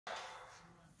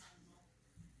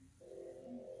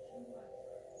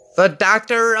The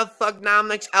Doctor of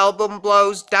Fugnomics album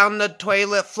blows down the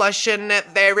toilet, flushing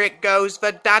it, there it goes.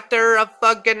 The Doctor of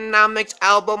Fugnomics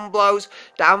album blows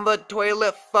down the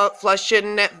toilet,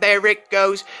 flushing it, there it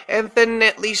goes.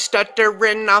 Infinitely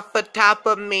stuttering off the top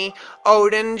of me.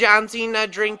 Odin, John Cena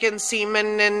drinking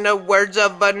semen in the words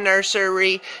of a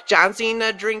nursery. John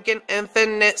Cena drinking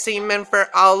infinite semen for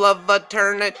all of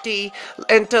eternity.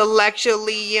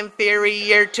 Intellectually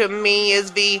inferior to me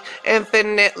is the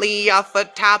infinitely off the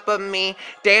top of me,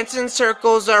 dancing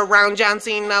circles around John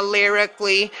Cena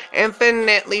lyrically,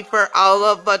 infinitely for all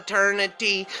of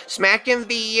eternity, smacking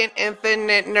the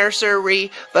infinite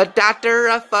nursery. The Doctor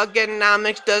of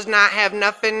Fugnomics does not have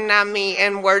nothing on me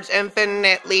in words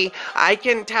infinitely. I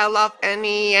can tell off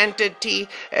any entity.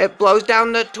 It blows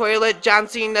down the toilet. John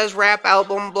Cena's rap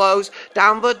album blows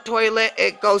down the toilet.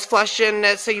 It goes flushing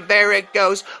it. See, there it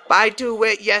goes. Bye to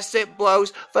it. Yes, it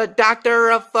blows. The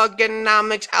Doctor of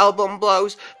Fugnomics album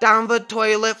blows down the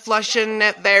toilet, flushing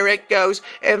it, there it goes.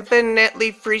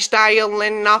 Infinitely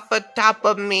freestyling off the top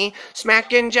of me,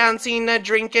 smacking John Cena,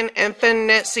 drinking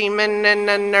infinite semen in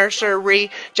the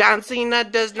nursery. John Cena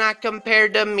does not compare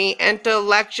to me,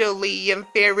 intellectually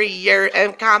inferior,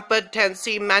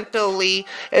 incompetency mentally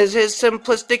is his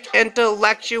simplistic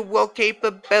intellectual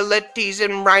capabilities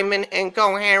and rhyming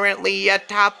incoherently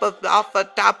off the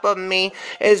top of me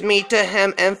is me to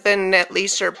him, infinitely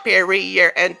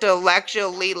superior,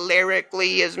 intellectually,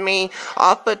 lyrically is me,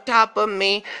 off the top of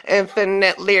me,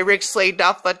 infinite lyrics slayed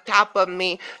off the top of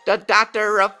me. The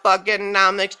Doctor of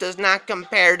Fugnomics does not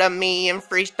compare to me in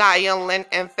freestyling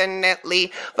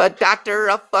infinitely. The Doctor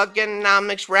of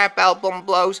Fugnomics rap album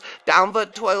blows down the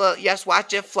toilet, yes,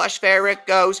 watch it flush, there it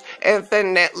goes,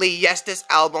 infinitely, yes, this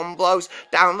album blows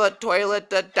down the toilet.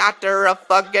 The Doctor of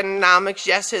Fugnomics,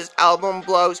 yes, his album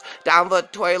blows down the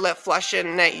toilet,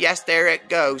 flushing it, yes, there it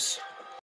goes.